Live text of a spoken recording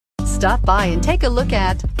Stop by and take a look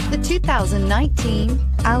at the 2019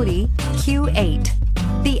 Audi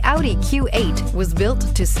Q8. The Audi Q8 was built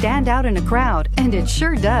to stand out in a crowd, and it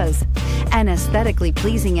sure does. An aesthetically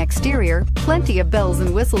pleasing exterior, plenty of bells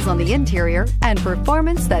and whistles on the interior, and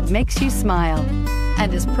performance that makes you smile.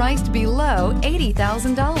 And is priced below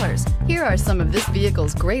 $80,000. Here are some of this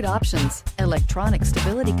vehicle's great options: electronic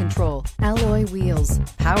stability control, alloy wheels,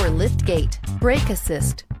 power liftgate, brake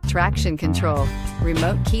assist, traction control,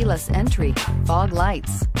 remote keyless entry, fog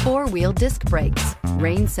lights, four-wheel disc brakes,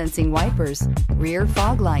 rain sensing wipers, rear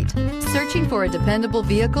fog light. Searching for a dependable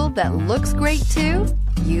vehicle that looks great too?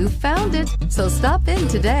 You found it, so stop in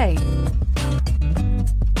today.